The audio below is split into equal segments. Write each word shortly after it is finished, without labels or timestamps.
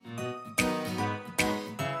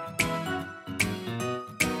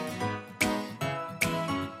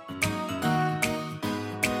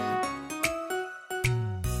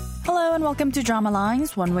and welcome to Drama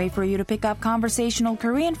Lines, one way for you to pick up conversational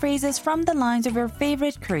Korean phrases from the lines of your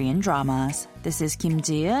favorite Korean dramas. This is Kim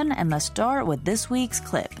Ji-eun, and let's start with this week's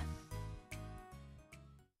clip.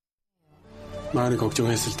 많이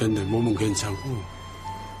걱정했을 텐데 몸은 괜찮고.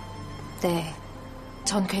 네,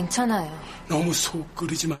 전 괜찮아요. 너무 속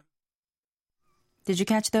끓이지 마. Did you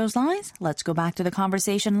catch those lines? Let's go back to the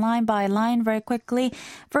conversation line by line very quickly.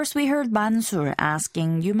 First, we heard Mansur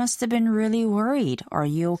asking, you must have been really worried. Are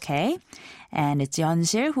you okay? And it's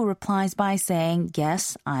Yeonsil who replies by saying,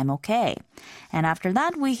 yes, I'm okay. And after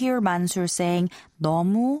that, we hear Mansur saying,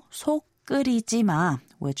 너무 속 끓이지 마,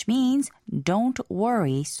 which means don't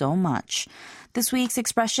worry so much. This week's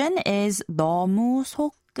expression is 너무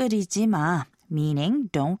속 끓이지 마,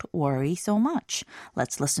 meaning don't worry so much.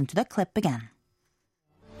 Let's listen to the clip again.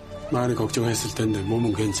 많이 걱정했을 텐데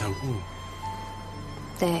몸은 괜찮고.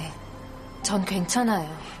 네, 전 괜찮아요.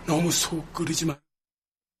 너무 속 끓이지 마.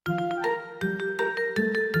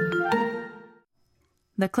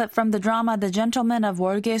 The clip from the drama The Gentleman of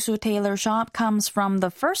Wolgesu Tailor Shop comes from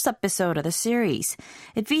the first episode of the series.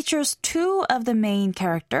 It features two of the main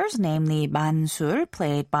characters, namely Mansur,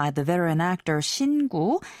 played by the veteran actor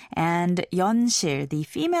Shin-gu, and Yeonsil, the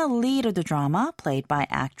female lead of the drama, played by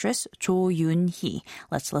actress Cho Yoon-hee.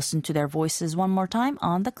 Let's listen to their voices one more time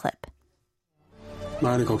on the clip.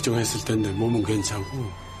 많이 걱정했을 텐데 몸은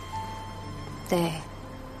괜찮고. 네,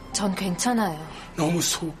 전 괜찮아요. 너무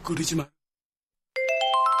속 끓이지 마.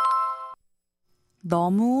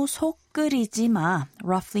 너무 속 끓이지 마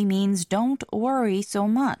roughly means don't worry so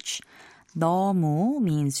much. 너무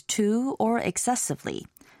means too or excessively.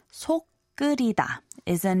 속 끓이다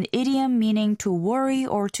is an idiom meaning to worry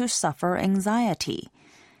or to suffer anxiety.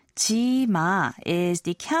 지마 is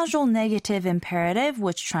the casual negative imperative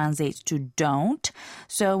which translates to don't.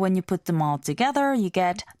 So when you put them all together, you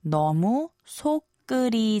get 너무 속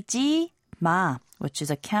끓이지 마, which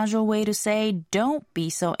is a casual way to say don't be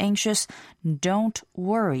so anxious, don't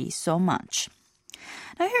worry so much.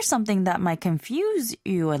 Now here's something that might confuse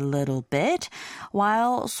you a little bit.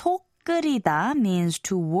 While 속 끓이다 means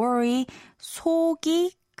to worry,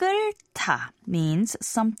 속이 끓다 means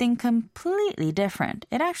something completely different.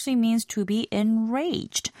 It actually means to be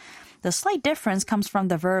enraged. The slight difference comes from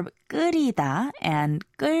the verb 끓이다 and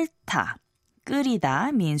끓다.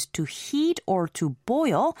 끓이다 means to heat or to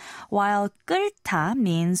boil, while 끓다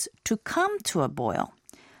means to come to a boil.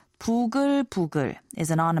 부글부글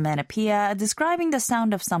is an onomatopoeia describing the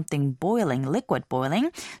sound of something boiling, liquid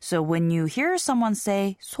boiling. So when you hear someone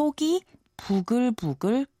say 속이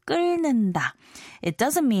부글부글 끓는다, it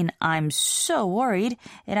doesn't mean I'm so worried.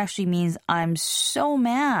 It actually means I'm so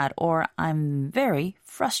mad or I'm very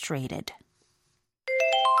frustrated.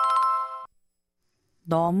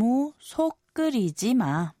 너무 속 끓이지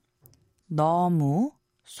마. 너무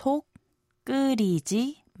속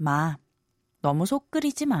끓이지 마. 너무 속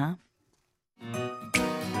끓이지 마.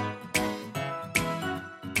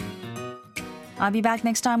 I'll be back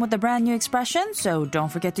next time with a brand new expression, so don't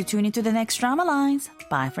forget to tune into the next Drama Lines.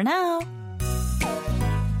 Bye for now.